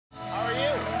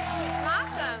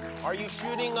Are you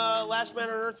shooting Last Man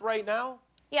on Earth right now?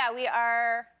 Yeah, we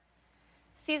are.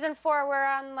 Season 4, we're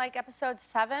on, like, episode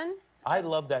 7. I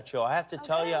love that show. I have to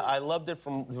tell you, I loved it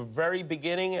from the very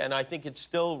beginning, and I think it's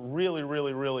still really,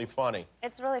 really, really funny.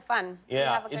 It's really fun.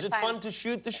 Yeah. Is it fun to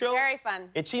shoot the show? Very fun.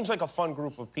 It seems like a fun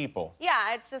group of people.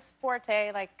 Yeah, it's just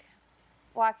Forte, like,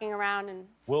 walking around and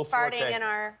Will farting Forte. in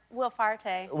our... Will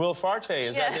Forte. Will Forte,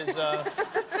 is that his...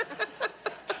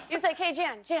 He's like, hey,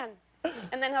 Jan.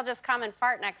 And then he'll just come and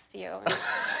fart next to you. And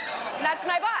that's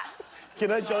my boss.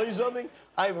 Can I tell you something?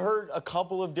 I've heard a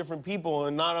couple of different people,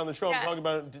 and not on the show, I'm talking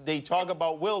about, they talk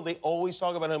about Will, they always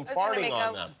talk about him farting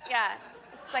on them. Yeah.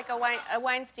 It's like a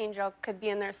Weinstein joke could be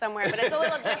in there somewhere, but it's a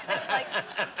little different. It's like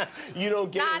you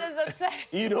don't get not as upsetting.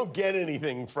 You don't get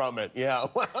anything from it. Yeah,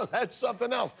 well, that's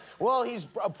something else. Well, he's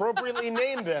appropriately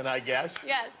named then, I guess.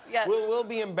 Yes, yes. Will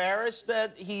be embarrassed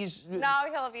that he's... No,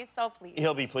 he'll be so pleased.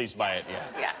 He'll be pleased by it, yeah.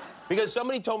 Yeah. Because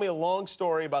somebody told me a long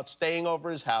story about staying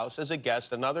over his house as a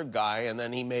guest, another guy, and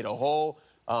then he made a whole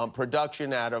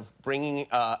production out of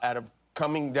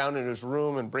coming down in his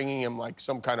room and bringing him, like,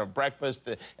 some kind of breakfast,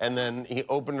 and then he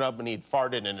opened it up and he'd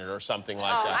farted in it or something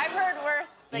like that. I've heard worse.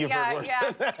 You've heard worse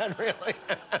than that, really?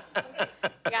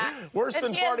 Yeah. Worse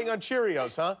than farting on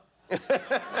Cheerios, huh?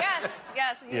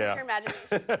 Yes, use your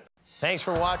imagination. Thanks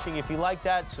for watching. If you like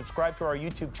that, subscribe to our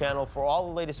YouTube channel for all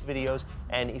the latest videos,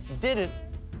 and if you didn't,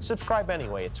 subscribe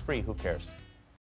anyway. It's free. Who cares?